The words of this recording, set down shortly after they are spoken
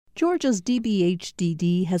Georgia's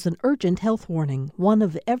DBHDD has an urgent health warning. 1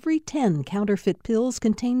 of every 10 counterfeit pills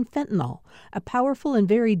contain fentanyl, a powerful and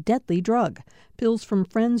very deadly drug. Pills from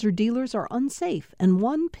friends or dealers are unsafe, and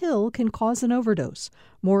 1 pill can cause an overdose.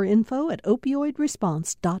 More info at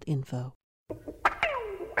opioidresponse.info.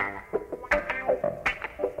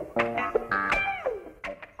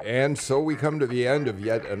 And so we come to the end of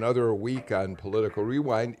yet another week on Political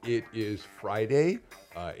Rewind. It is Friday,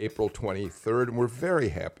 April 23rd, and we're very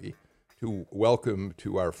happy to welcome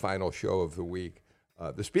to our final show of the week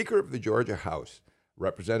the Speaker of the Georgia House,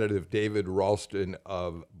 Representative David Ralston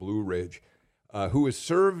of Blue Ridge, who has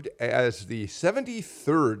served as the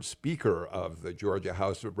 73rd Speaker of the Georgia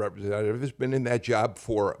House of Representatives, has been in that job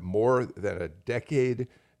for more than a decade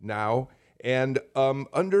now. And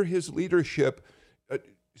under his leadership,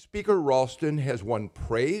 Speaker Ralston has won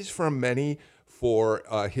praise from many for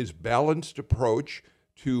his balanced approach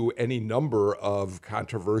to any number of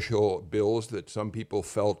controversial bills that some people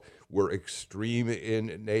felt were extreme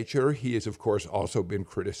in nature. He has, of course, also been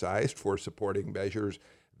criticized for supporting measures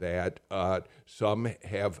that some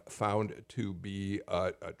have found to be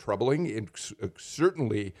troubling.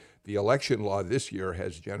 Certainly, the election law this year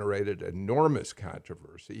has generated enormous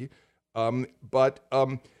controversy. But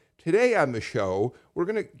today on the show, we're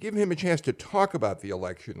going to give him a chance to talk about the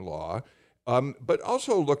election law, but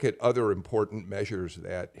also look at other important measures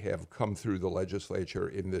that have come through the legislature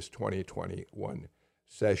in this 2021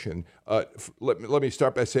 session. Let me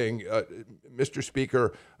start by saying, Mr.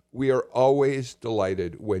 Speaker, we are always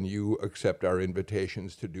delighted when you accept our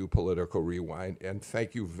invitations to do Political Rewind, and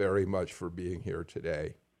thank you very much for being here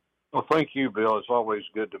today. Well, thank you, Bill. It's always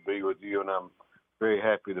good to be with you, and I'm very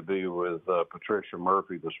happy to be with Patricia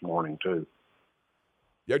Murphy this morning too.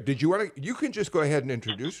 Yeah, did you want to? You can just go ahead and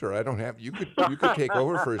introduce her. I don't have. You could take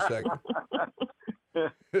over for a second.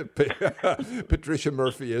 Patricia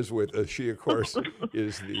Murphy is with us. She, of course,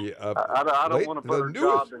 is the. I don't want to put her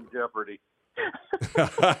job in jeopardy.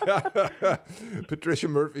 Patricia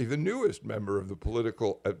Murphy, the newest member of the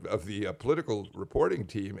political reporting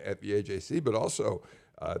team at the AJC, but also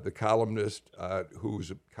the columnist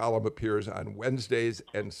whose column appears on Wednesdays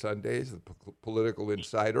and Sundays, the Political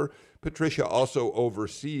Insider. Patricia also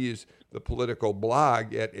oversees the political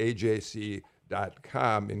blog at ajc.com,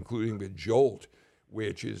 including The Jolt,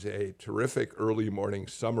 which is a terrific early morning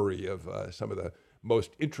summary of some of the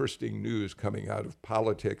most interesting news coming out of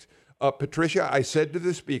politics. Patricia, I said to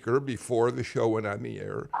the Speaker before the show went on the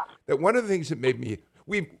air that one of the things that made me,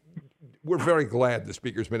 we're very glad the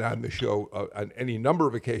Speaker's been on the show on any number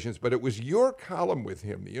of occasions, but it was your column with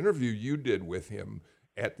him, the interview you did with him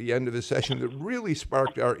at the end of the session, that really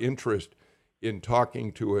sparked our interest in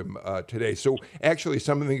talking to him today. So actually,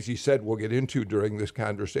 some of the things he said we'll get into during this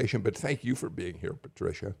conversation, but thank you for being here,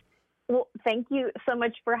 Patricia. Well, thank you so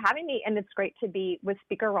much for having me, and it's great to be with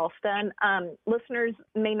Speaker Ralston. Listeners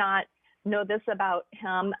may not know this about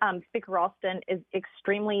him. Speaker Ralston is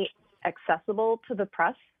extremely accessible to the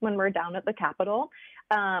press when we're down at the Capitol.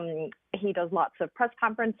 He does lots of press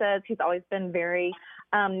conferences. He's always been very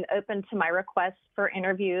open to my requests for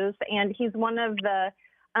interviews, and he's one of the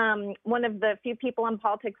few people in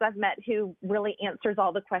politics I've met who really answers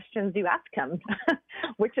all the questions you ask him,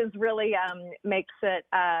 which is really makes it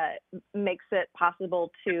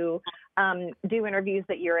possible to do interviews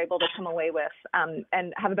that you're able to come away with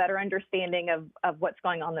and have a better understanding of what's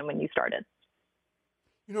going on than when you started.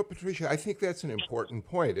 You know, Patricia, I think that's an important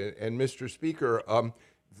point. And Mr. Speaker,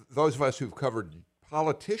 those of us who've covered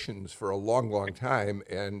politicians for a long, long time,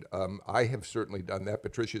 and I have certainly done that.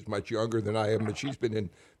 Patricia's much younger than I am, but she's been in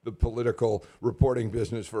the political reporting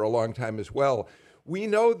business for a long time as well. We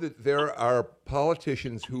know that there are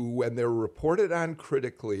politicians who, when they're reported on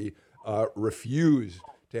critically, refuse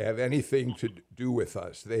to have anything to do with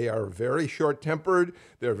us. They are very short-tempered,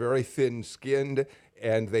 they're very thin-skinned,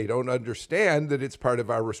 and they don't understand that it's part of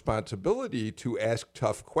our responsibility to ask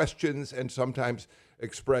tough questions and sometimes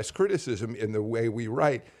express criticism in the way we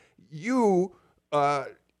write. You are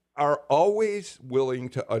always willing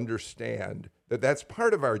to understand that that's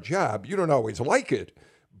part of our job. You don't always like it,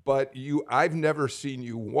 but I've never seen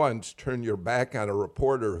you once turn your back on a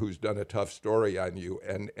reporter who's done a tough story on you,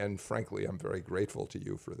 and frankly, I'm very grateful to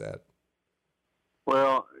you for that.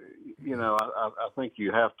 Well, you know, I think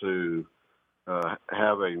you have to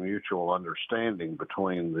have a mutual understanding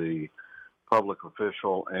between the public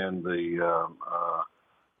official and the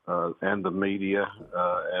media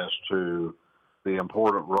as to the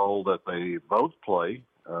important role that they both play.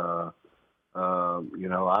 You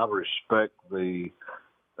know, I respect the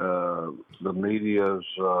media's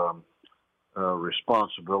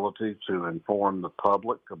responsibility to inform the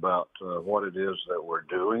public about what it is that we're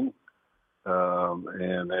doing.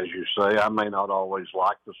 And as you say, I may not always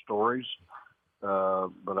like the stories,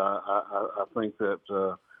 but I think that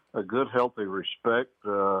a good, healthy respect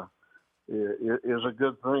is a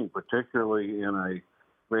good thing, particularly in a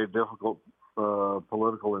very difficult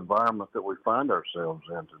political environment that we find ourselves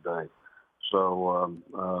in today. So,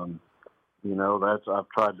 I've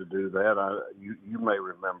tried to do that. You may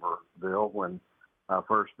remember, Bill, when I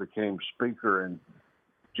first became Speaker in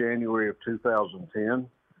January of 2010,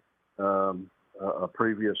 a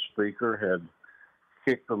previous Speaker had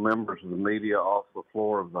kicked the members of the media off the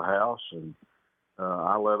floor of the House, and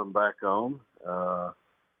I let them back on,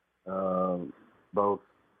 both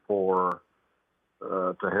for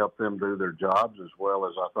to help them do their jobs, as well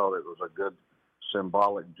as I thought it was a good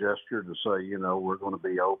symbolic gesture to say, we're going to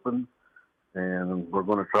be open and we're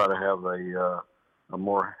going to try to have a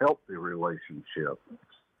more healthy relationship.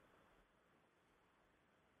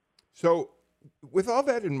 So, with all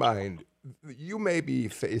that in mind, you may be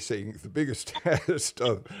facing the biggest test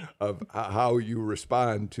of how you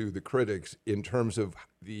respond to the critics in terms of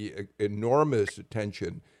the enormous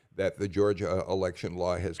attention that the Georgia election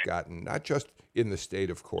law has gotten, not just in the state,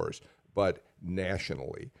 of course, but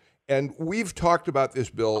nationally. And we've talked about this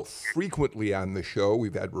bill frequently on the show.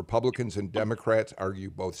 We've had Republicans and Democrats argue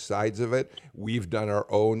both sides of it. We've done our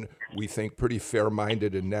own, we think, pretty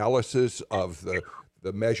fair-minded analysis of the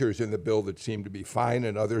measures in the bill that seem to be fine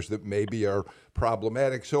and others that maybe are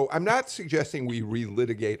problematic. So I'm not suggesting we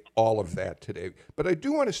relitigate all of that today, but I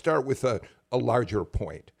do want to start with a larger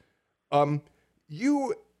point.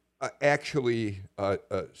 You actually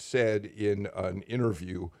said in an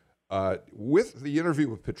interview,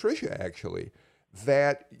 with Patricia, actually,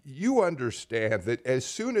 that you understand that as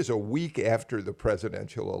soon as a week after the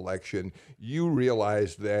presidential election, you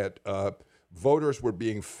realized that voters were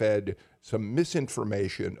being fed some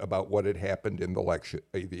misinformation about what had happened in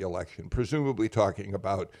the election, presumably talking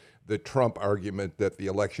about the Trump argument that the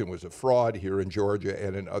election was a fraud here in Georgia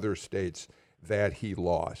and in other states that he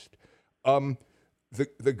lost.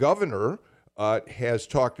 The governor has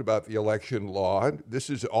talked about the election law.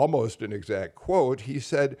 This is almost an exact quote. He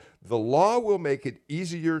said, "The law will make it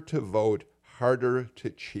easier to vote, harder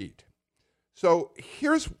to cheat." So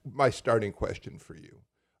here's my starting question for you.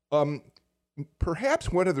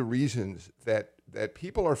 Perhaps one of the reasons that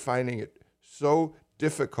people are finding it so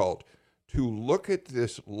difficult to look at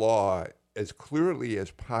this law as clearly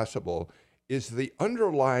as possible is the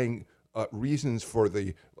underlying reasons for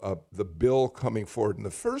the bill coming forward in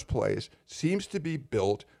the first place seems to be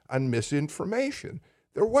built on misinformation.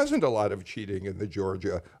 There wasn't a lot of cheating in the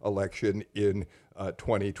Georgia election in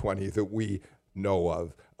 2020 that we know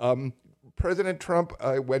of. President Trump,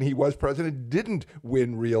 when he was president, didn't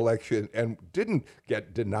win re-election and didn't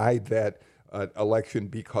get denied that election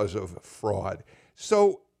because of fraud.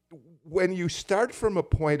 So when you start from a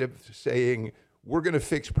point of saying, we're going to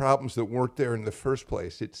fix problems that weren't there in the first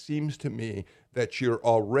place, it seems to me that you're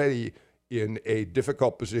already in a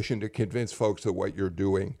difficult position to convince folks that what you're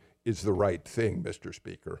doing is the right thing, Mr.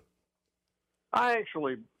 Speaker. I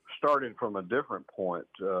actually started from a different point,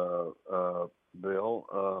 Bill.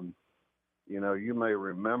 You may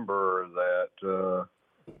remember that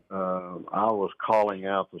I was calling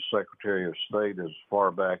out the Secretary of State as far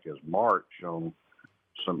back as March on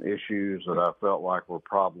some issues that I felt like were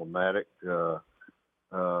problematic, and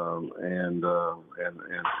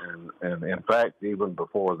in fact, even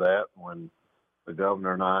before that, when the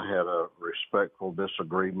governor and I had a respectful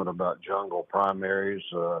disagreement about jungle primaries,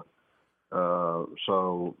 so the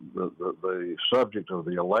subject of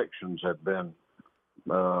the elections had been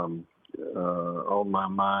on my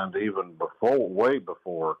mind even way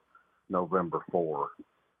before November 4.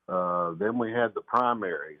 Then we had the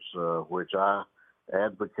primaries, which I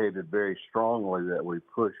advocated very strongly that we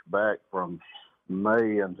push back from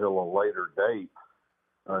May until a later date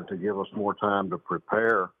to give us more time to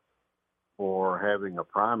prepare for having a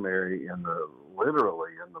primary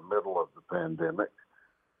literally in the middle of the pandemic,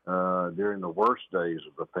 during the worst days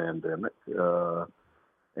of the pandemic.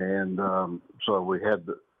 So we had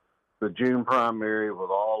the June primary with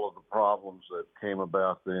all of the problems that came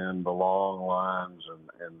about then, the long lines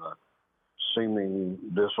and the seeming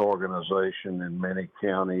disorganization in many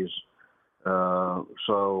counties. So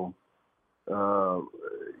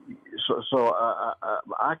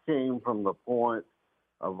I came from the point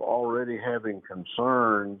of already having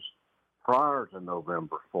concerns prior to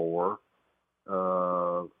November 4,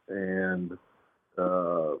 and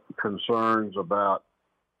concerns about,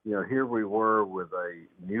 here we were with a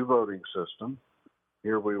new voting system.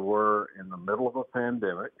 Here we were in the middle of a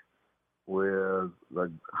pandemic with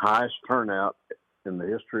the highest turnout in the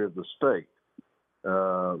history of the state.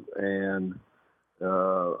 I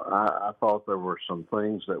thought there were some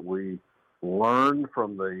things that we learned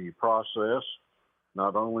from the process,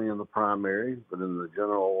 not only in the primary, but in the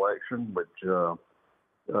general election, which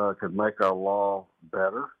could make our law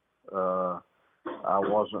better. I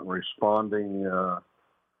wasn't responding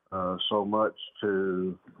so much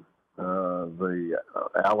to the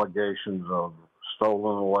allegations of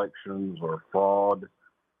stolen elections or fraud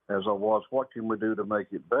as I was, what can we do to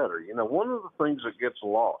make it better? You know, one of the things that gets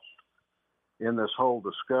lost in this whole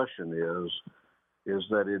discussion is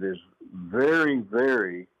that it is very,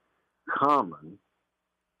 very common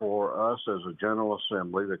for us as a General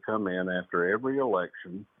Assembly to come in after every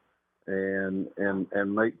election and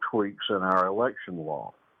make tweaks in our election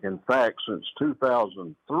law. In fact, since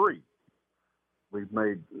 2003, we've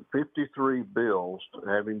made 53 bills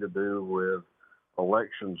having to do with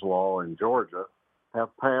elections law in Georgia have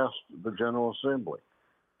passed the General Assembly.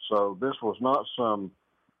 So this was not some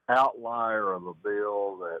outlier of a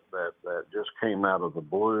bill that just came out of the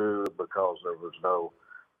blue because there was no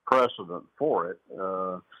precedent for it.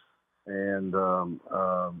 So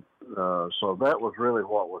that was really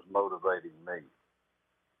what was motivating me.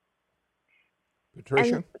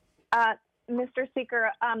 Patricia? And, Mr.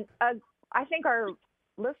 Speaker, I think our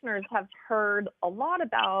listeners have heard a lot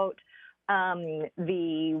about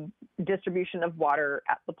the distribution of water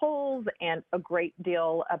at the polls and a great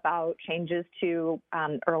deal about changes to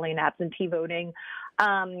early and absentee voting.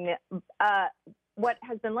 What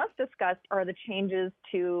has been less discussed are the changes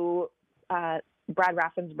to Brad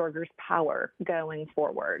Raffensperger's power going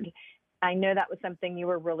forward. I know that was something you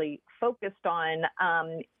were really focused on.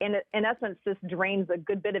 In essence, this drains a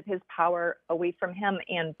good bit of his power away from him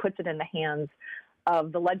and puts it in the hands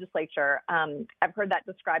of the legislature. I've heard that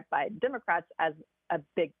described by Democrats as a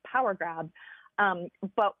big power grab.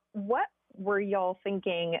 But what were y'all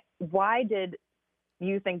thinking? Why did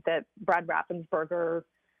you think that Brad Raffensperger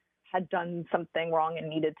had done something wrong and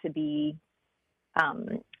needed to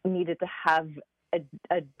have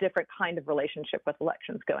a different kind of relationship with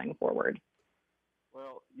elections going forward?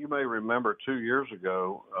 Well, you may remember 2 years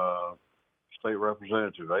ago, State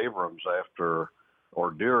Representative Abrams,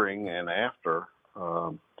 during and after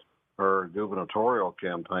her gubernatorial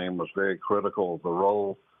campaign, was very critical of the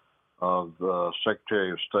role of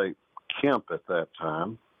Secretary of State Kemp at that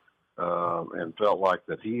time, and felt like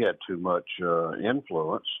that he had too much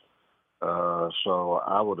influence. So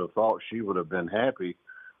I would have thought she would have been happy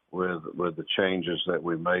with the changes that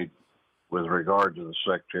we made with regard to the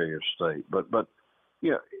Secretary of State. But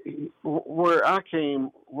yeah, where I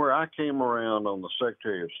came around on the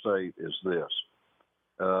Secretary of State is this.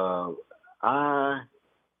 I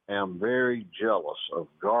am very jealous of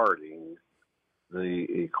guarding the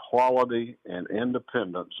equality and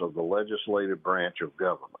independence of the legislative branch of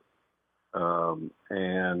government.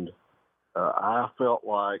 I felt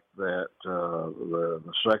like that the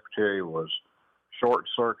Secretary was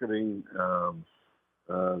short-circuiting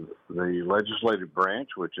the legislative branch,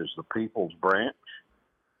 which is the people's branch,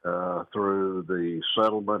 through the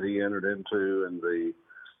settlement he entered into in the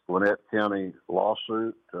Gwinnett County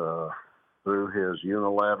lawsuit, through his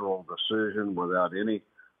unilateral decision without any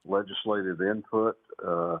legislative input,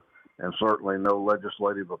 and certainly no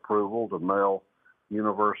legislative approval to mail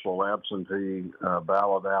universal absentee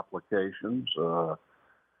ballot applications.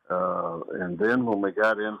 And then when we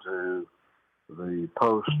got into the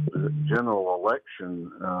post-general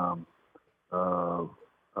election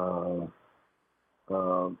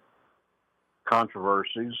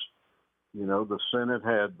controversies, you know, the Senate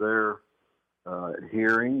had their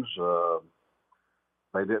hearings.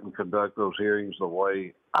 They didn't conduct those hearings the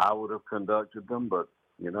way I would have conducted them, but,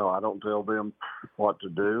 you know, I don't tell them what to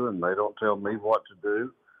do, and they don't tell me what to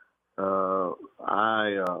do.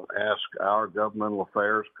 I asked our Governmental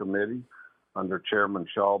Affairs Committee under Chairman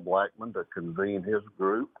Shaw Blackman to convene his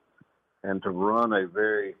group and to run a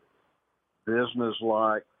very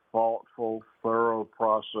business-like, thoughtful, thorough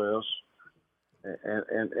process,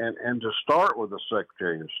 and to start with the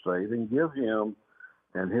Secretary of State and give him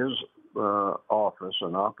and his office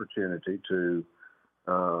an opportunity to,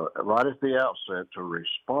 right at the outset, to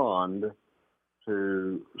respond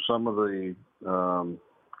to some of the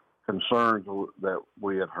concerns that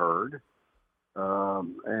we had heard.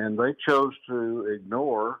 And they chose to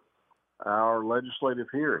ignore our legislative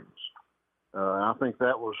hearings. I think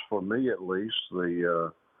that was, for me at least,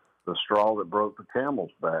 the straw that broke the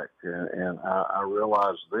camel's back. And I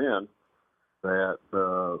realized then that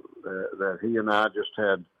he and I just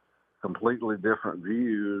had completely different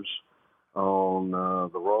views on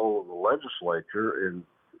the role of the legislature in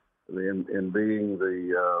in being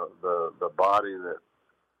the body that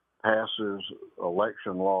passes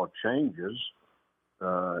election law changes,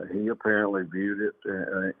 he apparently viewed it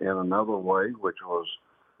in another way, which was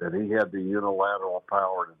that he had the unilateral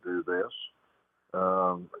power to do this.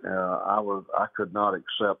 I could not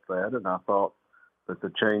accept that, and I thought that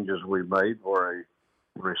the changes we made were a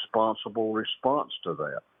responsible response to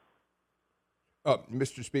that.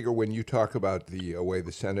 Mr. Speaker, when you talk about the way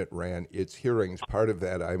the Senate ran its hearings, part of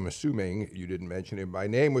that, I'm assuming, you didn't mention him by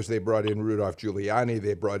name, was they brought in Rudolph Giuliani.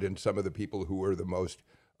 They brought in some of the people who were the most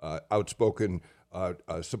outspoken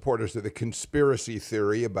supporters of the conspiracy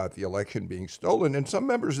theory about the election being stolen. And some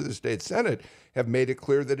members of the state Senate have made it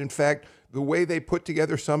clear that, in fact, the way they put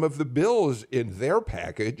together some of the bills in their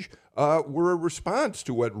package were a response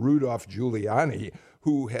to what Rudolph Giuliani,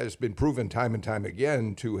 who has been proven time and time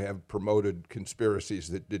again to have promoted conspiracies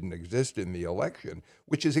that didn't exist in the election,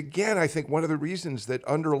 which is, again, I think one of the reasons that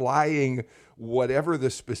underlying whatever the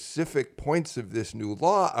specific points of this new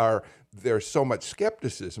law are, there's so much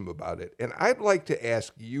skepticism about it. And I'd like to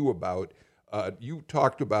ask you about, you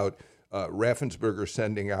talked about Raffensperger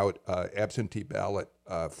sending out absentee ballot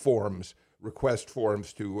forms, request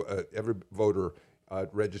forms to every voter,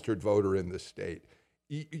 registered voter in the state.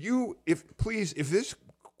 If this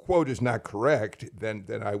quote is not correct, then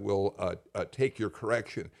I will take your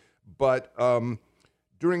correction. But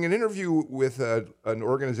during an interview with an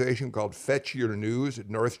organization called Fetch Your News, a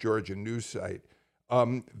North Georgia news site,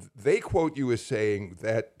 they quote you as saying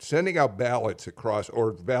that sending out ballots across,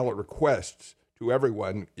 or ballot requests to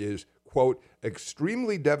everyone, is, quote,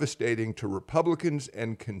 extremely devastating to Republicans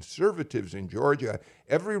and conservatives in Georgia.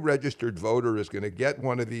 Every registered voter is going to get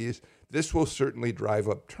one of these. This will certainly drive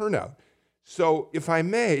up turnout. So if I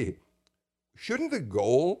may, shouldn't the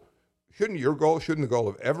goal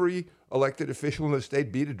of every elected official in the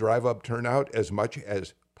state be to drive up turnout as much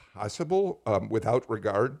as possible without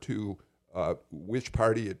regard to which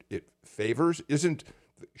party it favors?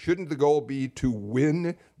 Shouldn't the goal be to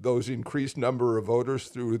win those increased number of voters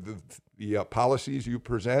through the policies you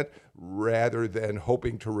present, rather than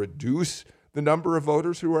hoping to reduce the number of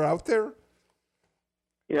voters who are out there?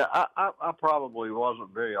 Yeah, I probably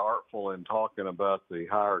wasn't very artful in talking about the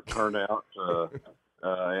higher turnout.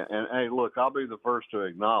 And hey, look, I'll be the first to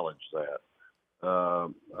acknowledge that.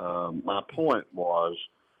 My point was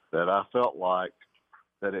that I felt like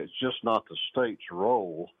that it's just not the state's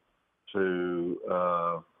role to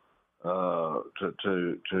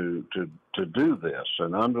do this,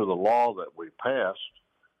 and under the law that we passed,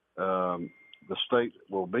 the state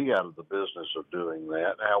will be out of the business of doing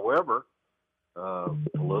that. However,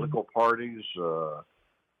 political parties,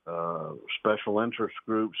 special interest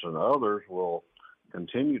groups, and others will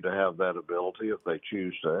continue to have that ability if they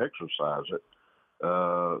choose to exercise it.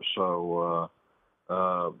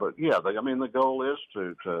 But yeah, the goal is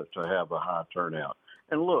to have a high turnout.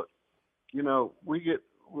 And look, we get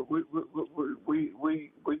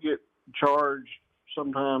charged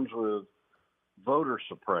sometimes with voter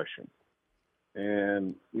suppression,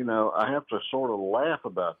 and I have to sort of laugh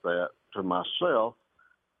about that to myself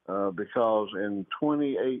because in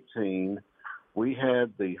 2018 we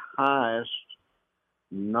had the highest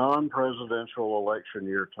non-presidential election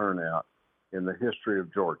year turnout in the history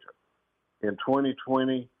of Georgia. In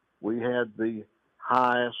 2020 we had the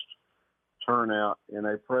highest turnout in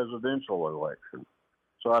a presidential election.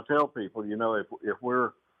 So I tell people, if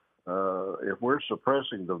we're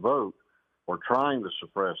suppressing the vote or trying to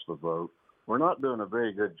suppress the vote, we're not doing a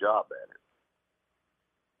very good job at it.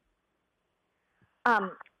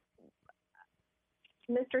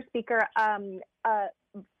 Mr. Speaker, I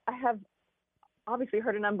have obviously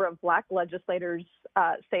heard a number of Black legislators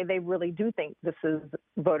say they really do think this is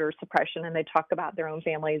voter suppression, and they talk about their own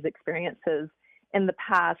families' experiences in the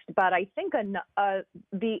past. But I think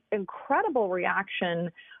the incredible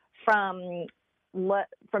reaction from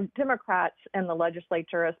Democrats in the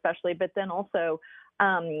legislature especially, but then also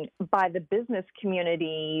by the business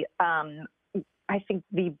community, I think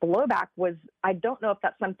the blowback was, I don't know if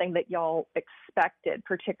that's something that y'all expected,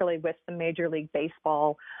 particularly with the Major League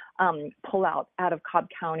Baseball pullout out of Cobb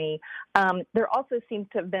County. There also seems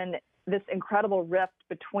to have been this incredible rift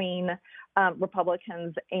between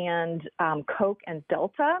Republicans and Koch and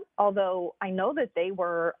Delta, although I know that they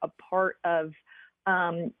were a part of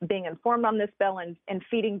being informed on this bill and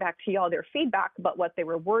feeding back to y'all their feedback about what they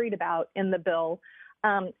were worried about in the bill.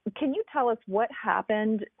 Can you tell us what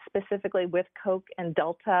happened specifically with Koch and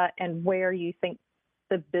Delta and where you think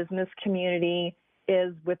the business community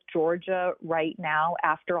is with Georgia right now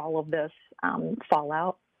after all of this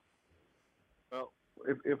fallout? Well,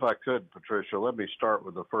 if I could, Patricia, let me start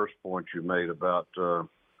with the first point you made about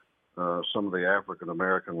some of the African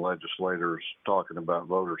American legislators talking about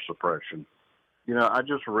voter suppression. You know, I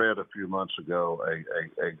just read a few months ago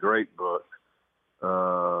a great book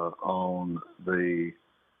on the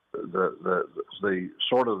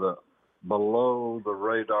sort of the below the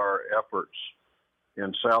radar efforts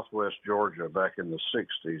in Southwest Georgia back in the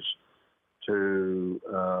 60s to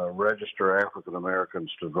register African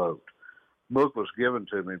Americans to vote. The book was given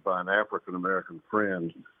to me by an African American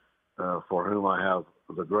friend for whom I have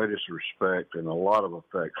the greatest respect and a lot of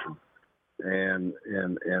affection. And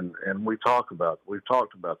we've talked about the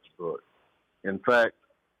book. In fact,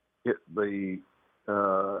 his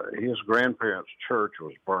grandparents' church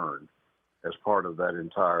was burned as part of that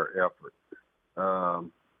entire effort.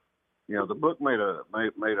 You know, the book made a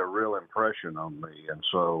real impression on me, and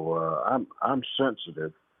so I'm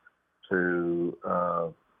sensitive to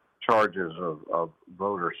charges of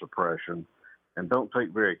voter suppression, and don't take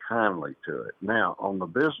very kindly to it. Now, on the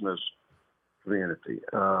business community,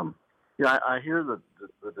 yeah, I hear the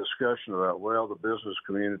discussion about, well, the business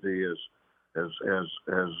community has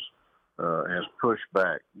pushed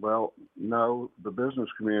back. Well, no, the business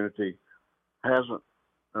community hasn't,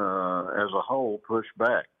 as a whole, pushed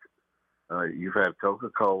back. You've had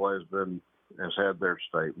Coca-Cola has had their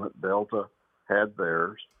statement. Delta had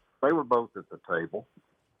theirs. They were both at the table.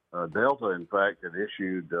 Delta, in fact, had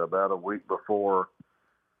issued about a week before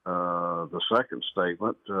the second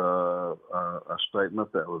statement, a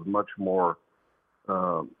statement that was much more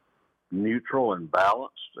neutral and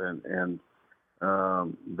balanced. And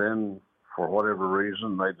then, for whatever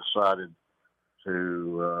reason, they decided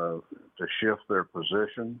to shift their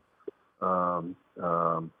position.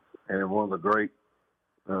 And one of the great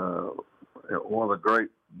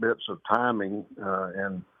bits of timing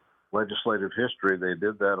in legislative history, they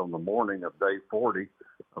did that on the morning of day 40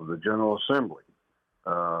 of the General Assembly.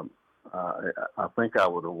 I think I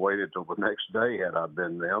would have waited till the next day had I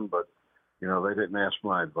been them, but you know, they didn't ask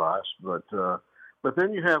my advice. But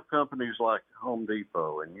then you have companies like Home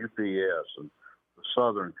Depot and UPS and the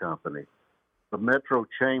Southern Company, the Metro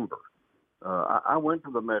Chamber. I went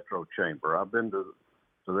to the Metro Chamber. I've been to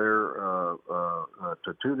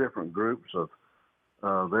two different groups of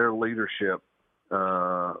their leadership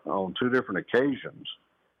on two different occasions,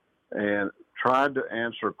 and tried to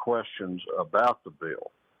answer questions about the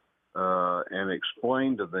bill and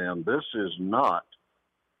explain to them this is not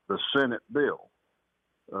the Senate bill.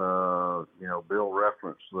 You know, Bill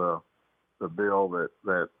referenced the bill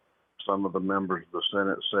that some of the members of the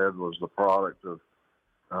Senate said was the product of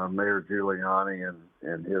Mayor Giuliani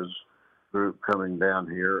and his group coming down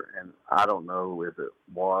here, and I don't know if it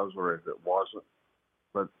was or if it wasn't,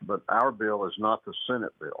 but our bill is not the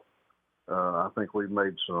Senate bill. I think we've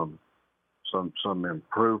made some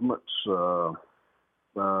improvements that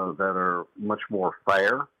are much more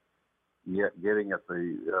fair, yet getting at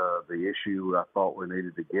the issue I thought we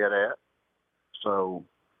needed to get at. So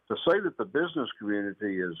to say that the business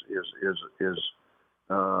community is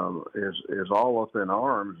all up in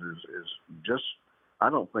arms is just, I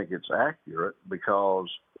don't think it's accurate, because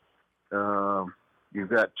you've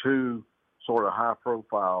got two sort of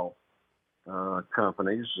high-profile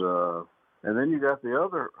companies, and then you got the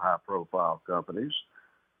other high-profile companies,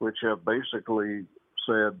 which have basically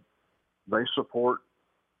said they support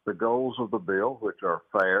the goals of the bill, which are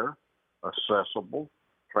fair, accessible,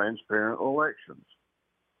 transparent elections.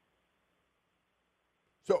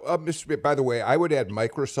 So, Mr. Smith, by the way, I would add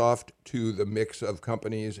Microsoft to the mix of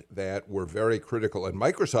companies that were very critical. And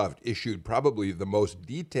Microsoft issued probably the most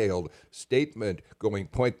detailed statement going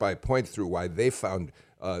point by point through why they found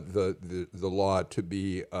the law to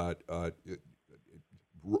be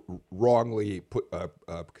wrongly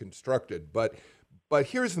constructed. But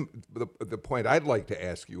here's the point I'd like to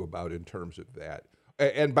ask you about in terms of that.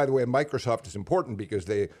 And by the way, Microsoft is important because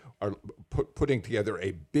they are putting together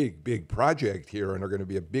a big project here and are going to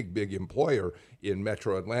be a big employer in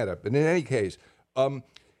Metro Atlanta. But in any case,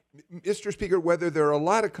 Mr. Speaker, whether there are a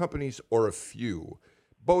lot of companies or a few,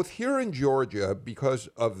 both here in Georgia, because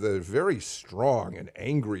of the very strong and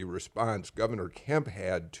angry response Governor Kemp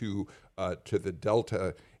had to the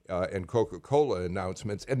Delta and Coca-Cola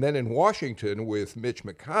announcements, and then in Washington with Mitch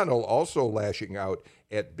McConnell also lashing out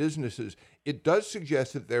at businesses, it does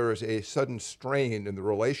suggest that there is a sudden strain in the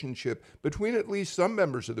relationship between at least some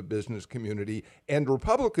members of the business community and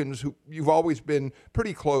Republicans who you've always been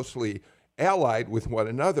pretty closely allied with one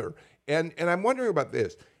another. And I'm wondering about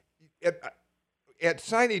this. At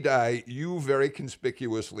Sine Die, you very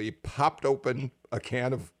conspicuously popped open a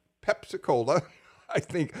can of Pepsi-Cola, I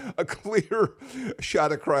think a clear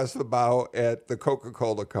shot across the bow at the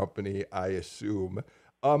Coca-Cola company, I assume.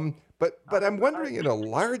 But I'm wondering in a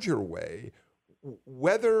larger way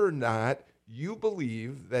whether or not you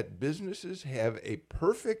believe that businesses have a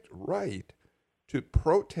perfect right to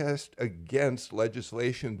protest against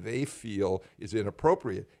legislation they feel is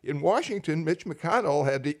inappropriate. In Washington, Mitch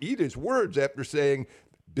McConnell had to eat his words after saying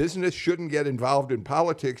business shouldn't get involved in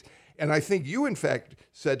politics. And I think you, in fact,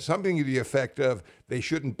 said something to the effect of they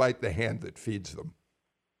shouldn't bite the hand that feeds them.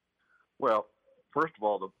 Well, first of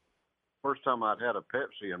all, the first time I'd had a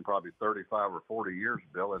Pepsi in probably 35 or 40 years,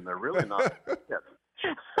 Bill, and they're really not.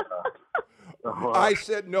 I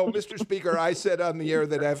said, no, Mr. Speaker, I said on the air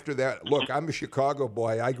that after that, look, I'm a Chicago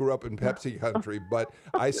boy. I grew up in Pepsi country, but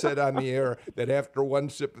I said on the air that after one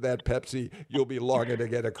sip of that Pepsi, you'll be longing to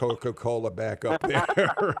get a Coca-Cola back up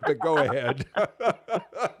there. But go ahead.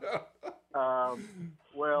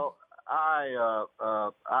 Well, I'm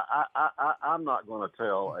not going to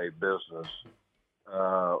tell a business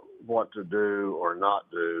what to do or not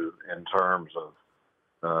do in terms of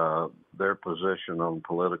their position on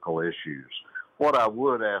political issues. What I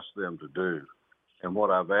would ask them to do, and what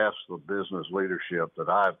I've asked the business leadership that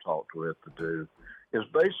I've talked with to do, is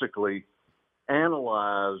basically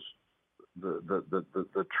analyze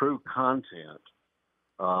the true content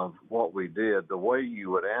of what we did, the way you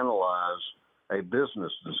would analyze a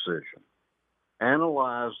business decision.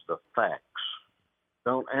 Analyze the facts.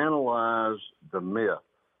 Don't analyze the myth.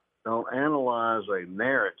 Don't analyze a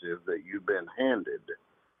narrative that you've been handed.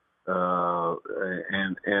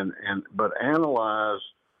 But analyze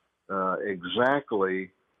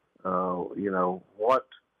exactly, what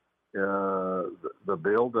the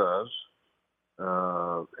bill does,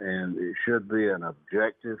 and it should be an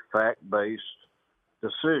objective, fact-based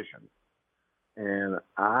decision. And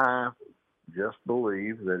I just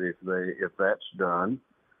believe that if that's done,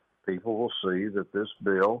 people will see that this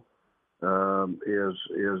bill is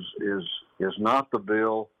not the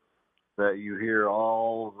bill that you hear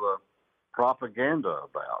all the propaganda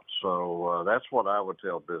about. So that's what I would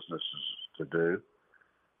tell businesses to do.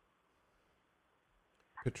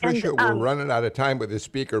 Patricia, we're running out of time with this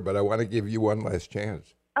speaker, but I want to give you one last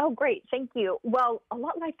chance. Oh, great. Thank you. Well, a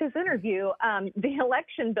lot like this interview, the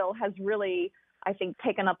election bill has really, I think,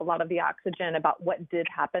 taken up a lot of the oxygen about what did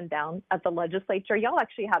happen down at the legislature. Y'all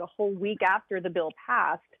actually had a whole week after the bill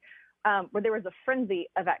passed where there was a frenzy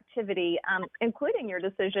of activity, including your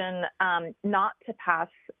decision not to pass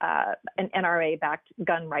an NRA-backed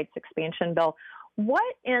gun rights expansion bill.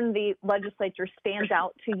 What in the legislature stands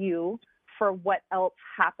out to you for what else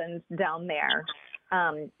happens down there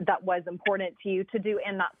that was important to you to do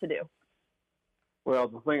and not to do? Well,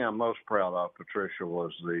 the thing I'm most proud of, Patricia,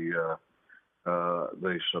 was the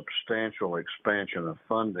substantial expansion of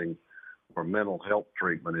funding for mental health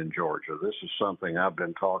treatment in Georgia. This is something I've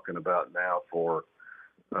been talking about now for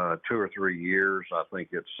 2 or 3 years. I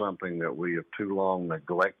think it's something that we have too long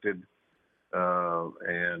neglected. So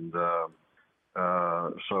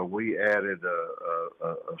we added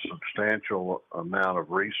a substantial amount of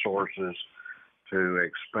resources to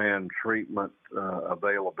expand treatment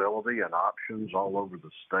availability and options all over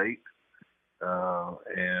the state.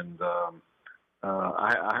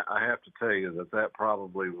 I have to tell you that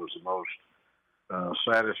probably was the most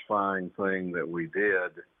satisfying thing that we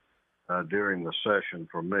did during the session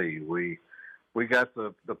for me. We got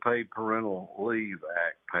the Paid Parental Leave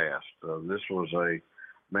Act passed. This was a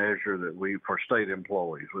measure that for state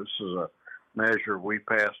employees. This is a measure we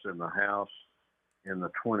passed in the House in the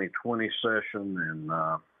 2020 session, and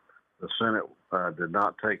the Senate did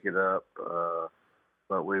not take it up,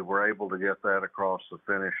 but we were able to get that across the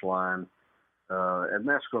finish line. And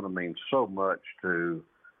that's going to mean so much to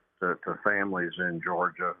families in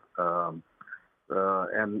Georgia. And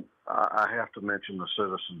I have to mention the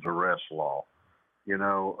citizens arrest law.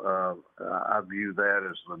 I view that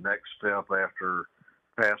as the next step after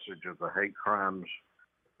passage of the hate crimes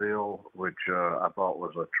bill, which I thought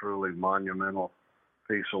was a truly monumental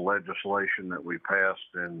piece of legislation that we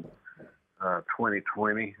passed in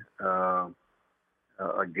 2020.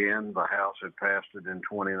 Again, the House had passed it in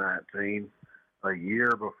 2019, a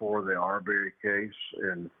year before the Arbery case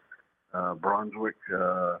in Brunswick.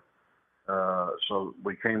 So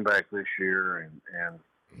we came back this year, and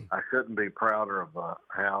I couldn't be prouder of the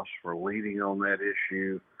House for leading on that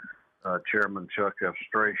issue. Chairman Chuck F.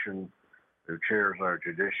 Strachan, who chairs our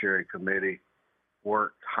Judiciary Committee,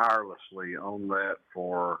 worked tirelessly on that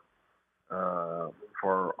for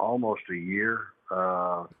almost a year.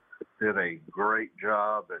 Did a great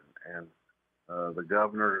job, and the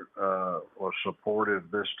governor was supportive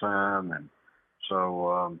this time, and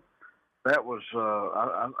so that was.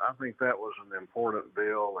 I think that was an important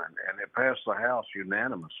bill, and it passed the House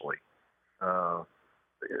unanimously.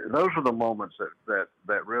 those are the moments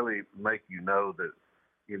that really make you know that,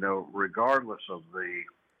 regardless of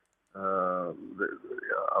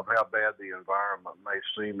of how bad the environment may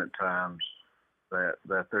seem at times,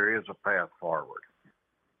 that there is a path forward.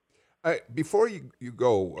 Before you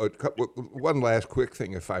go, one last quick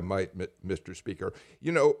thing, if I might, Mr. Speaker.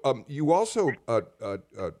 You also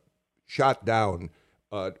shot down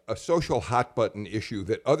a social hot button issue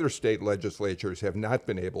that other state legislatures have not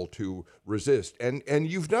been able to resist. And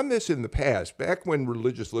you've done this in the past, back when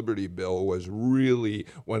religious liberty bill was really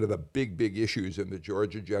one of the big issues in the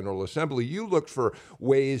Georgia General Assembly. You looked for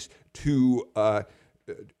ways to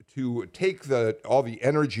take all the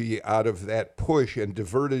energy out of that push and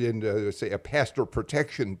divert it into, say, a pastor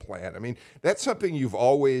protection plan. I mean, that's something you've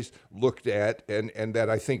always looked at, and that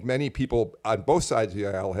I think many people on both sides of the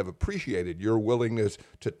aisle have appreciated, your willingness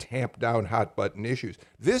to tamp down hot-button issues.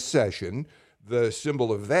 This session, the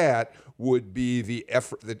symbol of that would be the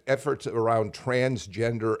efforts around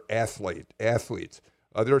transgender athletes.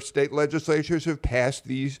 Other state legislatures have passed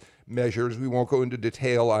these measures. We won't go into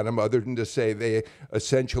detail on them other than to say they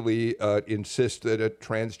essentially insist that a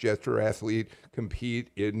transgender athlete compete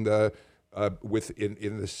in the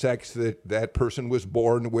sex that person was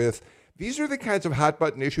born with. These are the kinds of hot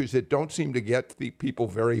button issues that don't seem to get the people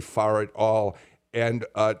very far at all. And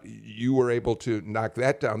you were able to knock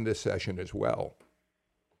that down this session as well.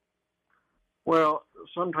 Well,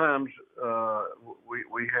 sometimes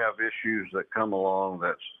we have issues that come along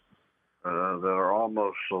that are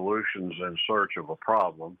almost solutions in search of a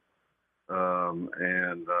problem,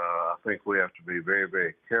 and I think we have to be very,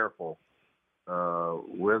 very careful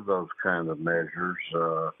with those kind of measures.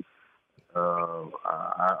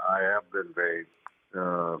 I have been very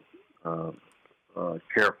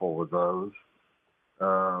careful with those.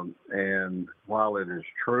 And while it is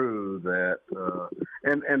true that,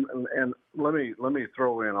 and let me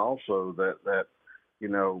throw in also that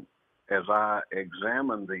as I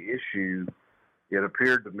examined the issue, it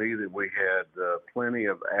appeared to me that we had plenty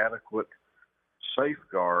of adequate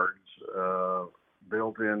safeguards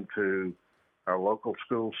built into our local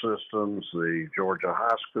school systems, the Georgia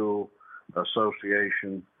High School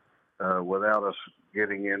Association, without us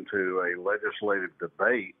getting into a legislative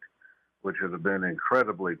debate, which would have been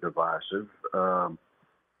incredibly divisive.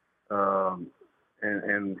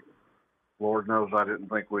 And Lord knows I didn't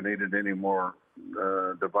think we needed any more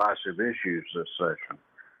divisive issues this session.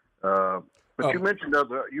 But you mentioned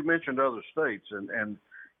other states, and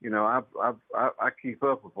I keep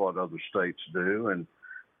up with what other states do, and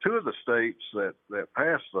two of the states that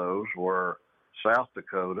passed those were South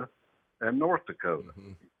Dakota and North Dakota.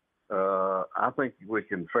 Mm-hmm. I think we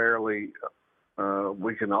can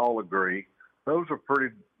we can all agree those are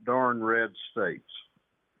pretty darn red states.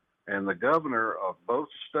 And the governor of both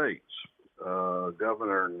states,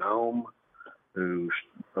 Governor Nome, who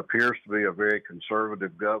appears to be a very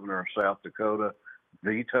conservative governor of South Dakota,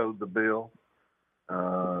 vetoed the bill.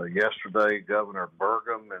 Yesterday, Governor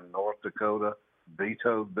Burgum in North Dakota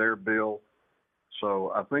vetoed their bill.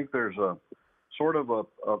 So I think there's a sort of a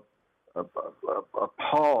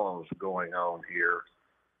pause going on here.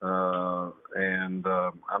 And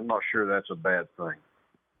I'm not sure that's a bad thing.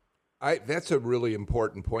 That's a really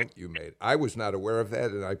important point you made. I was not aware of that,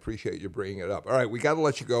 and I appreciate you bringing it up. All right, we got to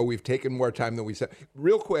let you go. We've taken more time than we said.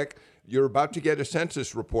 Real quick, you're about to get a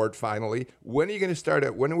census report finally. When are you going to start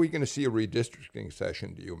it? When are we going to see a redistricting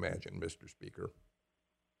session, do you imagine, Mr. Speaker?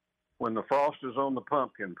 When the frost is on the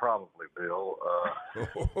pumpkin, probably, Bill.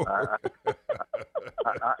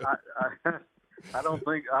 I don't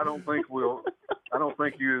think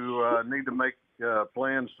you need to make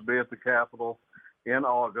plans to be at the Capitol in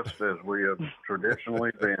August, as we have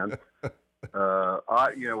traditionally been.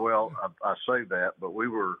 I say that, but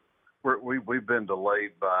we've been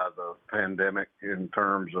delayed by the pandemic in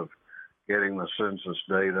terms of getting the census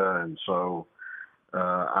data, and so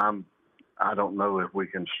I don't know if we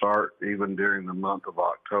can start even during the month of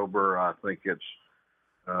October. I think it's,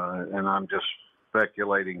 and I'm just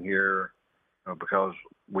speculating here because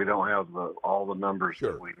we don't have all the numbers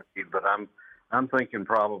Sure. that we need, but I'm thinking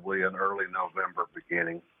probably an early November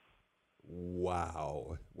beginning.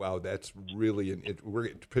 Wow, that's really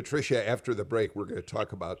Patricia, after the break, we're going to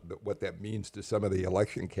talk about what that means to some of the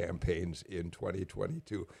election campaigns in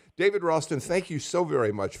 2022. David Ralston, thank you so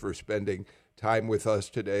very much for spending time with us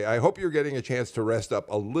today. I hope you're getting a chance to rest up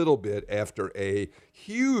a little bit after a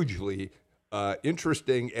hugely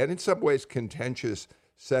interesting and in some ways contentious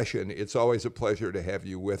session. It's always a pleasure to have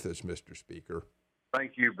you with us, Mr. Speaker.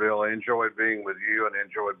 Thank you, Bill. I enjoyed being with you and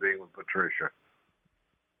enjoyed being with Patricia.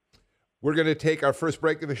 We're going to take our first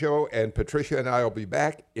break of the show, and Patricia and I will be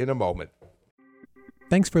back in a moment.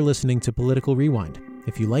 Thanks for listening to Political Rewind.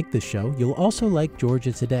 If you like this show, you'll also like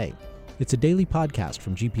Georgia Today. It's a daily podcast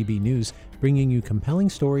from GPB News, bringing you compelling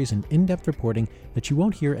stories and in-depth reporting that you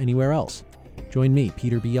won't hear anywhere else. Join me,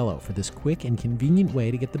 Peter Biello, for this quick and convenient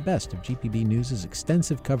way to get the best of GPB News'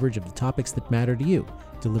 extensive coverage of the topics that matter to you,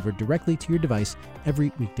 delivered directly to your device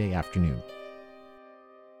every weekday afternoon.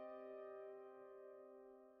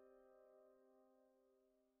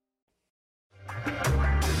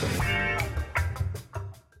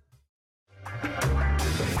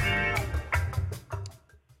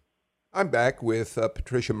 I'm back with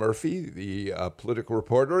Patricia Murphy, the political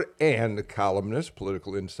reporter and columnist,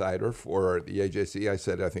 political insider for the AJC. I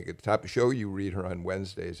said, I think at the top of the show, you read her on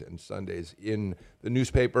Wednesdays and Sundays in the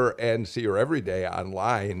newspaper and see her every day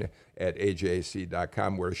online at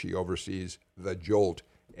ajc.com, where she oversees The Jolt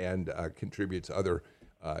and contributes other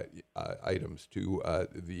items to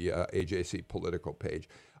the AJC political page.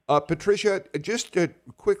 Patricia, just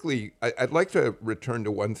quickly, I'd like to return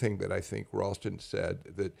to one thing that I think Ralston said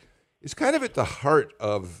that is kind of at the heart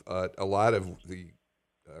of a lot of the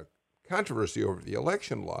controversy over the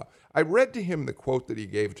election law. I read to him the quote that he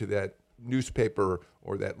gave to that newspaper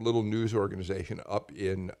or that little news organization up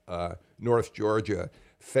in North Georgia,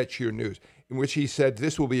 Fetch Your News, in which he said,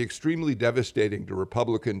 "This will be extremely devastating to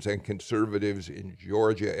Republicans and conservatives in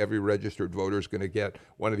Georgia. Every registered voter is going to get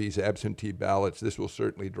one of these absentee ballots. This will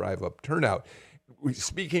certainly drive up turnout."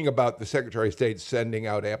 Speaking about the Secretary of State sending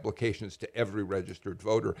out applications to every registered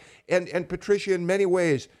voter. And Patricia, in many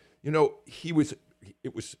ways, you know,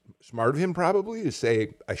 it was smart of him probably to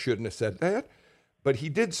say, I shouldn't have said that, but he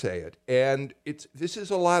did say it. And this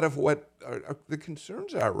is a lot of what the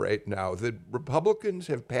concerns are right now. The Republicans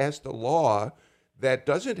have passed a law that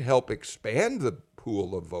doesn't help expand the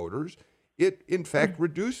pool of voters. It, in fact,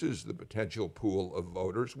 reduces the potential pool of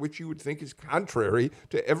voters, which you would think is contrary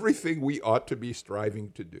to everything we ought to be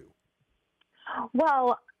striving to do.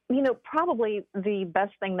 Well, you know, probably the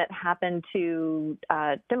best thing that happened to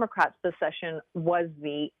Democrats this session was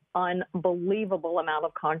the unbelievable amount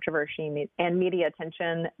of controversy and media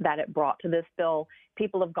attention that it brought to this bill.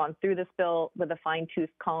 People have gone through this bill with a fine-tooth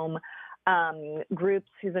comb. Groups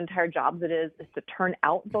whose entire jobs it is to turn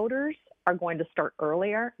out voters are going to start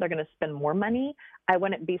earlier. They're going to spend more money. I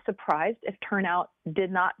wouldn't be surprised if turnout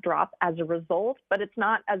did not drop as a result, but it's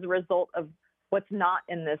not as a result of what's not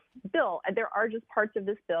in this bill. There are just parts of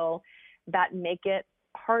this bill that make it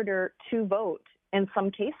harder to vote in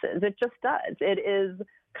some cases. It just does. It is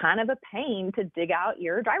kind of a pain to dig out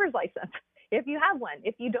your driver's license if you have one.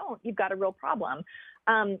 If you don't, you've got a real problem.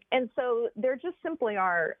 And so there just simply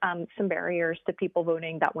are some barriers to people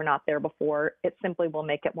voting that were not there before. It simply will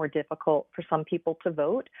make it more difficult for some people to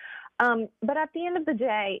vote. But at the end of the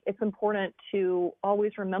day, it's important to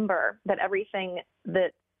always remember that everything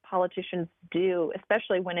that politicians do,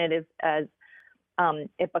 especially when it is as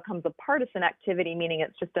it becomes a partisan activity, meaning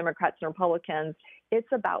it's just Democrats and Republicans,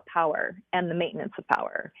 it's about power and the maintenance of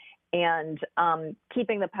power and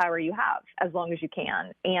keeping the power you have as long as you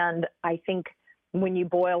can. And I think when you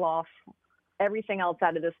boil off everything else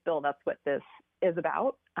out of this bill, that's what this is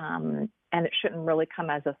about. And it shouldn't really come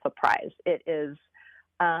as a surprise. It is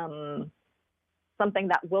something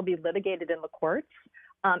that will be litigated in the courts.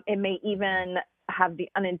 It may even have the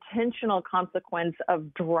unintentional consequence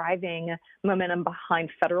of driving momentum behind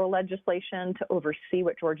federal legislation to oversee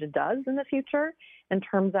what Georgia does in the future in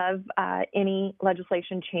terms of any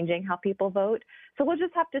legislation changing how people vote. So we'll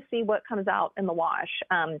just have to see what comes out in the wash.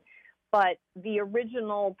 But the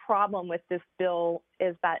original problem with this bill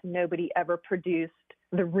is that nobody ever produced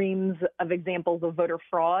the reams of examples of voter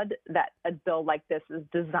fraud that a bill like this is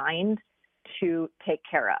designed to take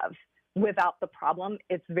care of. Without the problem,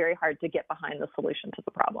 it's very hard to get behind the solution to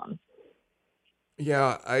the problem.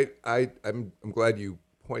 Yeah, I'm glad you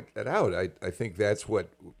point that out. I think that's what,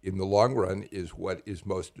 in the long run, is what is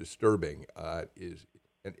most disturbing.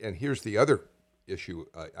 And here's the other issue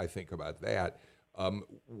I think about that.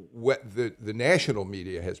 What the national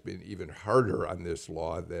media has been even harder on this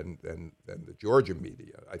law than the Georgia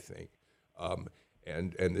media, I think.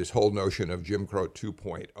 And this whole notion of Jim Crow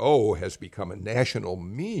 2.0 has become a national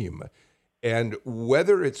meme. And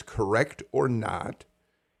whether it's correct or not,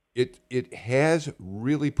 it has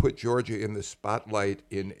really put Georgia in the spotlight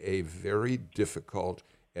in a very difficult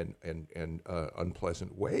and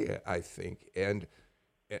unpleasant way, I think. And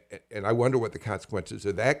I wonder what the consequences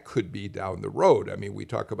of that could be down the road. I mean, we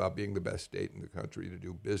talk about being the best state in the country to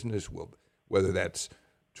do business. Well, whether that's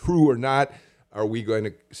true or not, are we going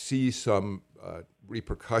to see some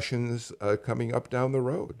repercussions coming up down the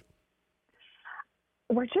road?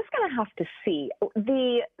 We're just going to have to see.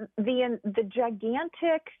 The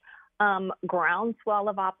gigantic groundswell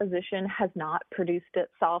of opposition has not produced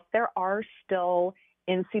itself. There are still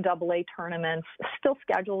NCAA tournaments still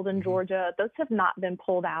scheduled in Georgia. Those have not been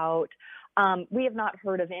pulled out. We have not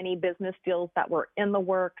heard of any business deals that were in the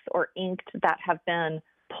works or inked that have been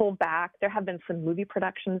pulled back. There have been some movie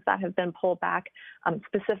productions that have been pulled back,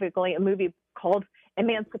 specifically a movie called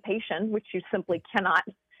Emancipation, which you simply cannot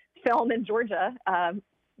film in Georgia,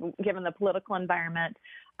 given the political environment.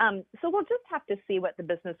 So we'll just have to see what the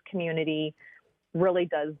business community really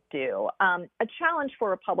does do. A challenge for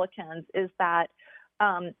Republicans is that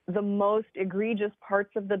the most egregious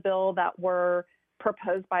parts of the bill that were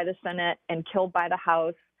proposed by the Senate and killed by the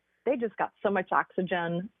House, they just got so much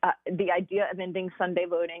oxygen. The idea of ending Sunday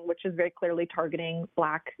voting, which is very clearly targeting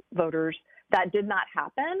Black voters, that did not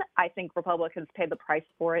happen. I think Republicans paid the price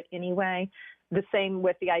for it anyway. The same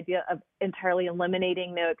with the idea of entirely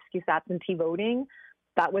eliminating no excuse absentee voting.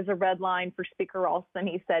 That was a red line for Speaker Ralston.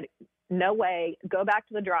 He said, no way, go back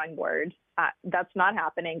to the drawing board. That's not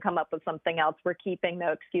happening. Come up with something else. We're keeping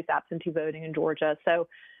no excuse absentee voting in Georgia. So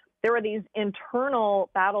there were these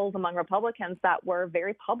internal battles among Republicans that were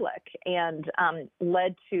very public and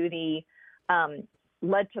led to the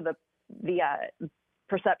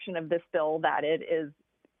perception of this bill that it is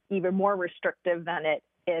even more restrictive than it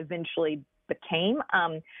eventually became.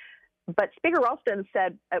 But Speaker Ralston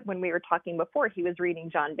said when we were talking before, he was reading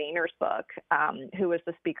John Boehner's book, who was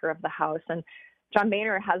the Speaker of the House. And John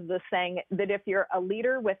Boehner has this saying that if you're a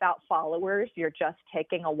leader without followers, you're just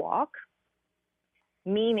taking a walk,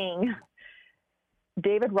 meaning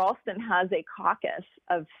David Ralston has a caucus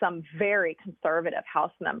of some very conservative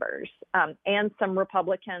House members and some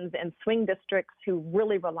Republicans in swing districts who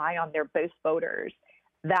really rely on their base voters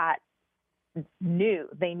that knew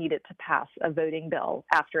they needed to pass a voting bill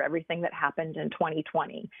after everything that happened in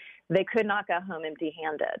 2020. They could not go home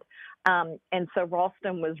empty-handed. And so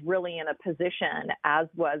Ralston was really in a position, as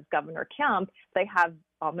was Governor Kemp. They have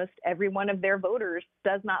almost every one of their voters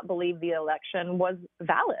does not believe the election was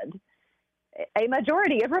valid. A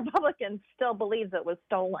majority of Republicans still believes it was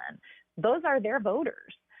stolen. Those are their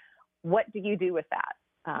voters. What do you do with that?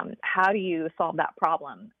 How do you solve that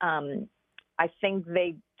problem? I think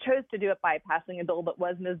they chose to do it by passing a bill that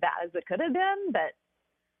wasn't as bad as it could have been, but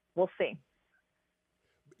we'll see.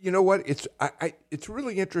 You know what? It's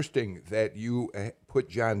really interesting that you put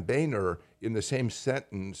John Boehner in the same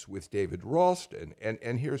sentence with David Ralston,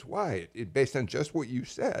 and here's why. Based on just what you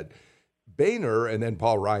said, Boehner and then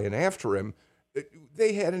Paul Ryan after him,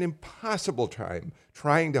 they had an impossible time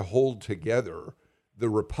trying to hold together the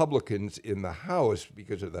Republicans in the House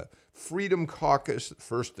because of the Freedom Caucus,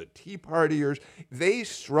 first the Tea Partiers. They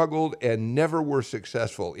struggled and never were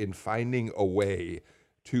successful in finding a way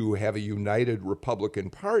to have a united Republican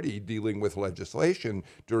Party dealing with legislation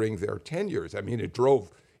during their tenures. I mean, it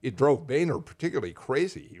drove Boehner particularly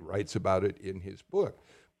crazy. He writes about it in his book.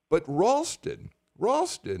 But Ralston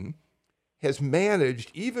has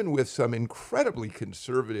managed, even with some incredibly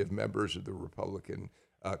conservative members of the Republican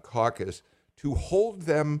caucus, to hold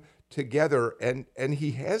them together, and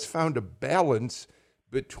he has found a balance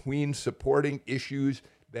between supporting issues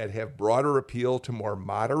that have broader appeal to more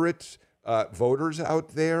moderate voters out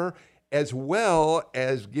there, as well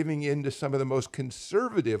as giving in to some of the most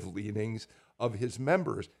conservative leanings of his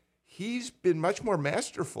members. He's been much more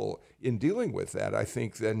masterful in dealing with that, I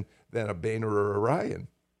think, than a Boehner or a Ryan.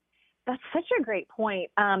 That's such a great point.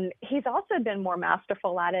 He's also been more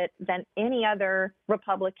masterful at it than any other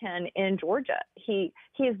Republican in Georgia. He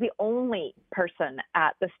is the only person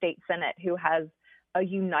at the state Senate who has a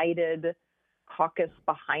united caucus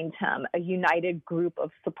behind him, a united group of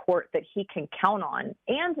support that he can count on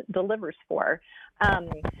and delivers for.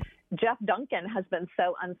 Jeff Duncan has been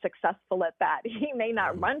so unsuccessful at that. He may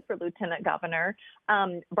not run for lieutenant governor.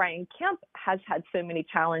 Brian Kemp has had so many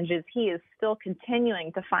challenges. He is still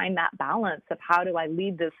continuing to find that balance of how do I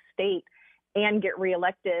lead this state and get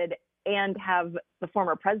reelected and have the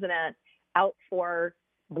former president out for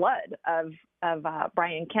blood of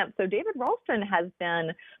Brian Kemp. So David Ralston has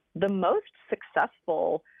been the most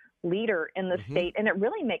successful leader in the state, and it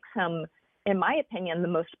really makes him, in my opinion, the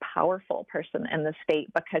most powerful person in the state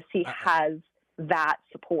because he has that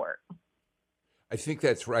support. I think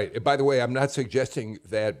that's right. By the way, I'm not suggesting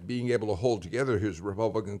that being able to hold together his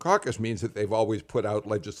Republican caucus means that they've always put out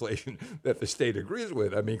legislation that the state agrees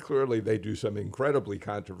with. I mean, clearly they do some incredibly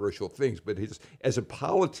controversial things, but as a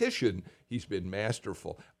politician, he's been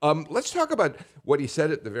masterful. Let's talk about what he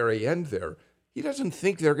said at the very end there. He doesn't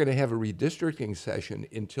think they're going to have a redistricting session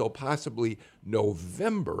until possibly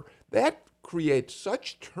November. That creates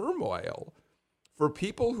such turmoil for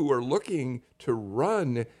people who are looking to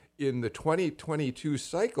run in the 2022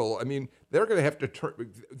 cycle, I mean, they're going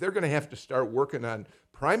to have to start working on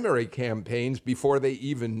primary campaigns before they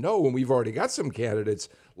even know, and we've already got some candidates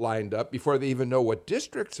lined up, before they even know what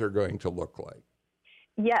districts are going to look like.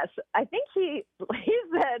 Yes, I think he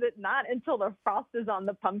said not until the frost is on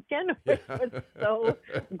the pumpkin, which was so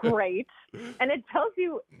great. And it tells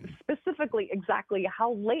you specifically exactly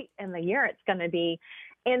how late in the year it's going to be.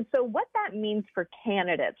 And so what that means for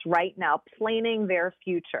candidates right now, planning their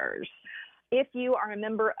futures, if you are a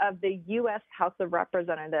member of the U.S. House of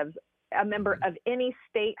Representatives, a member of any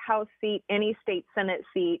state House seat, any state Senate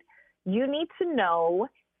seat, you need to know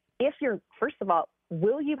if you're, first of all,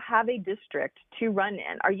 will you have a district to run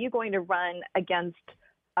in? Are you going to run against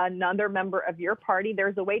another member of your party?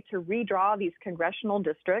 There's a way to redraw these congressional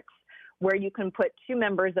districts where you can put two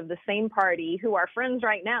members of the same party who are friends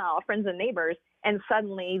right now, friends and neighbors, and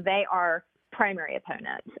suddenly they are primary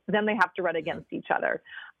opponents. Then they have to run against each other.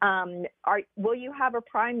 Will you have a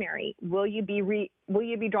primary? Will you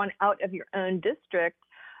be drawn out of your own district?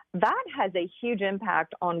 That has a huge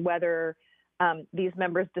impact on whether these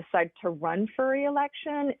members decide to run for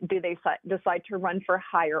re-election. Do they decide to run for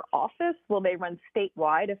higher office? Will they run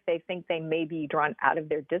statewide if they think they may be drawn out of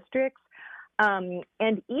their districts? And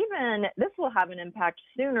even this will have an impact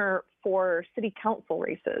sooner for city council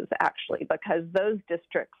races, actually, because those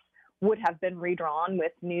districts would have been redrawn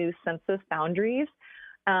with new census boundaries.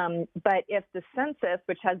 But if the census,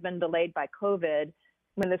 which has been delayed by COVID,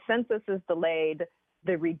 when the census is delayed,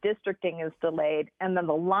 the redistricting is delayed, and then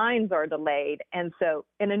the lines are delayed. And so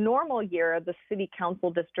in a normal year, the city council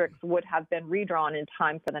districts would have been redrawn in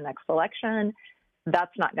time for the next election.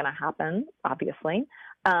 That's not going to happen, obviously.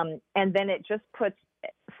 And then it just puts,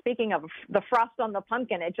 speaking of the frost on the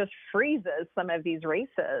pumpkin, it just freezes some of these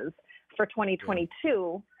races for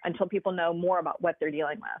 2022 until people know more about what they're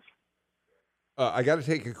dealing with. I got to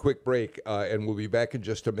take a quick break, and we'll be back in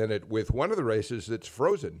just a minute with one of the races that's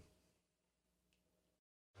frozen.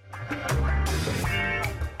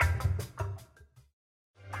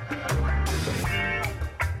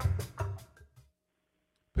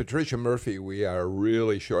 Patricia Murphy, we are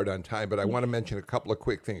really short on time, but I want to mention a couple of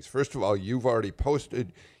quick things. First of all, you've already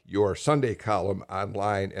posted your Sunday column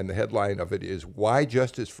online, and the headline of it is Why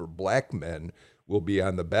Justice for Black Men Will Be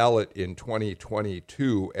on the Ballot in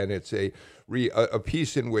 2022, and it's a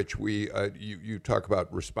piece in which you talk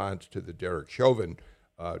about response to the Derek Chauvin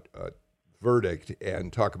verdict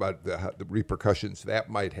and talk about the repercussions that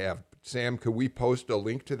might have. Sam, could we post a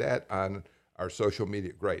link to that on our social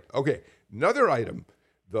media? Great. Okay, another item,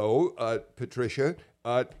 though, Patricia,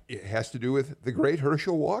 it has to do with the great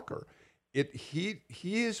Herschel Walker. He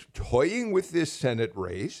is toying with this Senate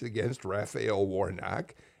race against Raphael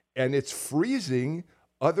Warnock, and it's freezing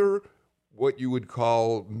other what you would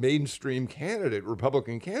call mainstream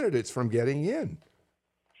Republican candidates from getting in.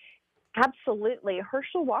 Absolutely.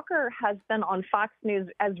 Herschel Walker has been on Fox News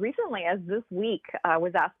as recently as this week,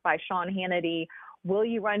 was asked by Sean Hannity, will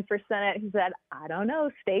you run for Senate? He said, I don't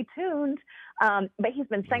know, stay tuned. But he's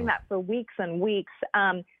been saying that for weeks and weeks.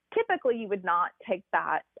 Typically, you would not take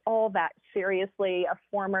all that seriously. A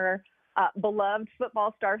former beloved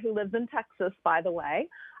football star who lives in Texas, by the way,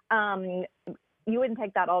 you wouldn't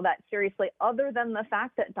take that all that seriously, other than the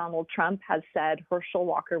fact that Donald Trump has said Herschel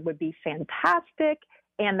Walker would be fantastic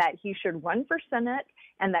and that he should run for Senate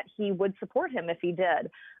and that he would support him if he did.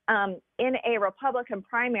 In a Republican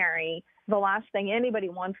primary, the last thing anybody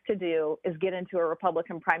wants to do is get into a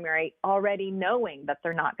Republican primary already knowing that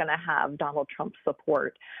they're not going to have Donald Trump's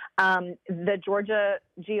support. The Georgia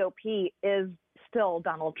GOP is still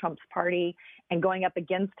Donald Trump's party, and going up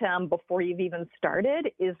against him before you've even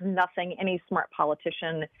started is nothing any smart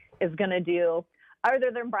politician is going to do,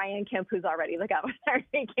 other than Brian Kemp, who's already the governor.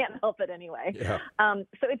 He can't help it anyway. Yeah.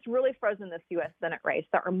 So it's really frozen this U.S. Senate race.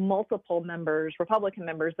 There are multiple members, Republican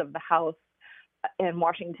members of the House in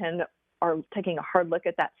Washington, are taking a hard look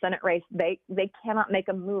at that Senate race. They cannot make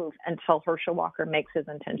a move until Herschel Walker makes his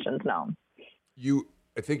intentions known.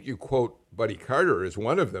 I think you quote Buddy Carter as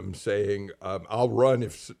one of them saying, "I'll run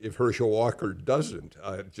if Herschel Walker doesn't."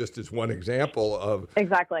 Just as one example of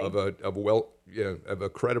a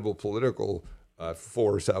credible political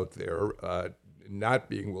force out there not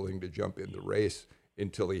being willing to jump in the race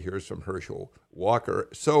until he hears from Herschel Walker.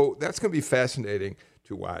 So that's going to be fascinating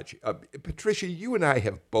to watch. Patricia, you and I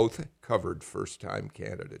have both covered first-time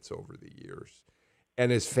candidates over the years.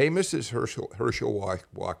 And as famous as Herschel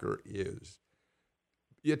Walker is,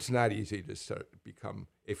 it's not easy to become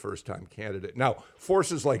a first-time candidate. Now,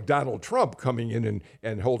 forces like Donald Trump coming in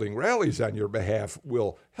and holding rallies on your behalf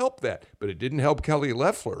will help that. But it didn't help Kelly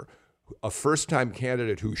Loeffler, a first-time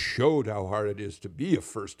candidate who showed how hard it is to be a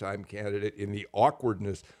first-time candidate in the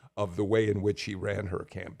awkwardness of the way in which she ran her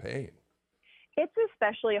campaign. It's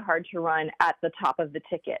especially hard to run at the top of the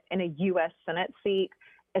ticket in a U.S. Senate seat,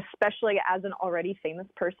 especially as an already famous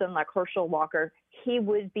person like Herschel Walker. He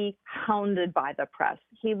would be hounded by the press.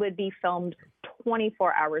 He would be filmed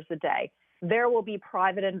 24 hours a day. There will be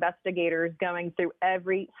private investigators going through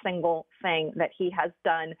every single thing that he has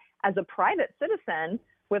done as a private citizen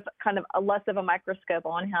with kind of a less of a microscope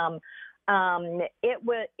on him.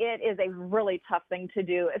 It is a really tough thing to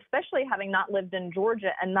do, especially having not lived in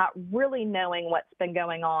Georgia and not really knowing what's been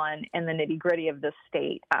going on in the nitty-gritty of this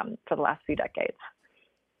state for the last few decades.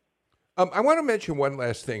 I want to mention one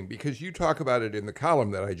last thing, because you talk about it in the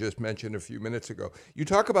column that I just mentioned a few minutes ago. You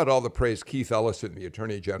talk about all the praise Keith Ellison, the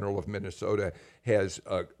Attorney General of Minnesota, has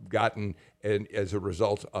gotten, and as a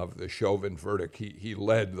result of the Chauvin verdict. He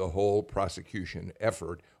led the whole prosecution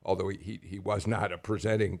effort, although he was not a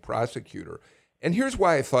presenting prosecutor. And here's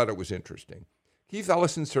why I thought it was interesting. Keith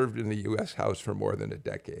Ellison served in the U.S. House for more than a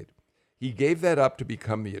decade. He gave that up to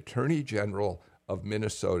become the Attorney General of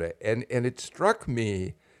Minnesota, and it struck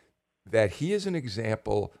me that he is an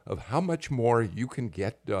example of how much more you can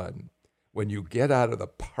get done when you get out of the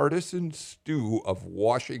partisan stew of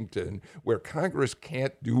Washington, where Congress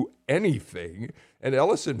can't do anything. And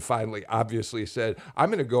Ellison finally obviously said, I'm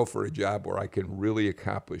going to go for a job where I can really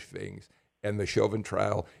accomplish things. And the Chauvin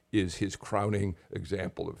trial is his crowning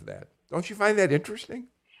example of that. Don't you find that interesting?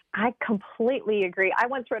 I completely agree. I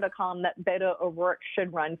once wrote a column that Beto O'Rourke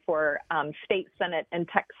should run for state senate in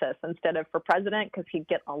Texas instead of for president, because he'd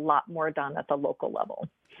get a lot more done at the local level.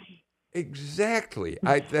 Exactly.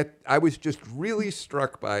 I was just really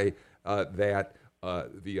struck by that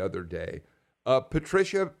the other day.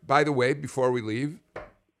 Patricia, by the way, before we leave,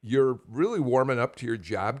 you're really warming up to your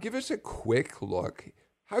job. Give us a quick look.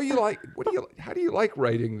 How do you like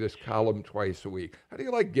writing this column twice a week? How do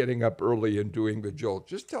you like getting up early and doing the jolt?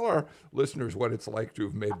 Just tell our listeners what it's like to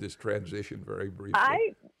have made this transition very briefly.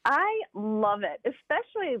 I love it,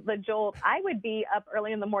 especially the jolt. I would be up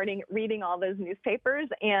early in the morning reading all those newspapers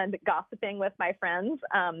and gossiping with my friends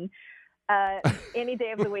any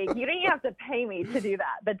day of the week. You don't even have to pay me to do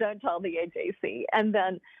that, but don't tell the AJC. And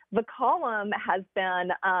then the column has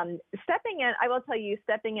been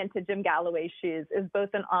stepping into Jim Galloway's shoes is both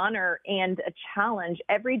an honor and a challenge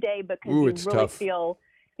every day, because you just feel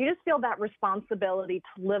that responsibility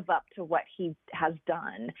to live up to what he has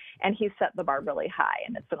done. And he set the bar really high,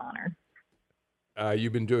 and it's an honor.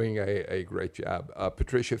 You've been doing a great job.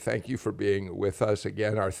 Patricia, thank you for being with us.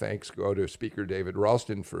 Again, our thanks go to Speaker David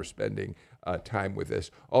Ralston for spending time with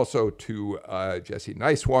us. Also to Jesse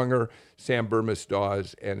Neiswanger, Sam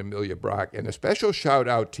Burmis-Dawes, and Amelia Brock. And a special shout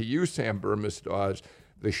out to you, Sam Burmis-Dawes.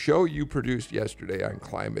 The show you produced yesterday on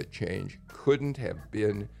climate change couldn't have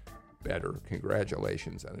been better.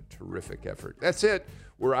 Congratulations on a terrific effort. That's it.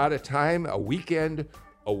 We're out of time. A weekend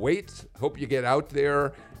awaits. Hope you get out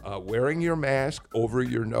there wearing your mask over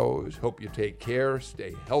your nose. Hope you take care,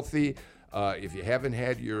 stay healthy. If you haven't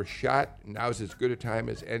had your shot, now's as good a time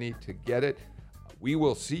as any to get it. We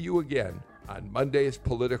will see you again on Monday's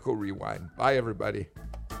Political Rewind. Bye, everybody.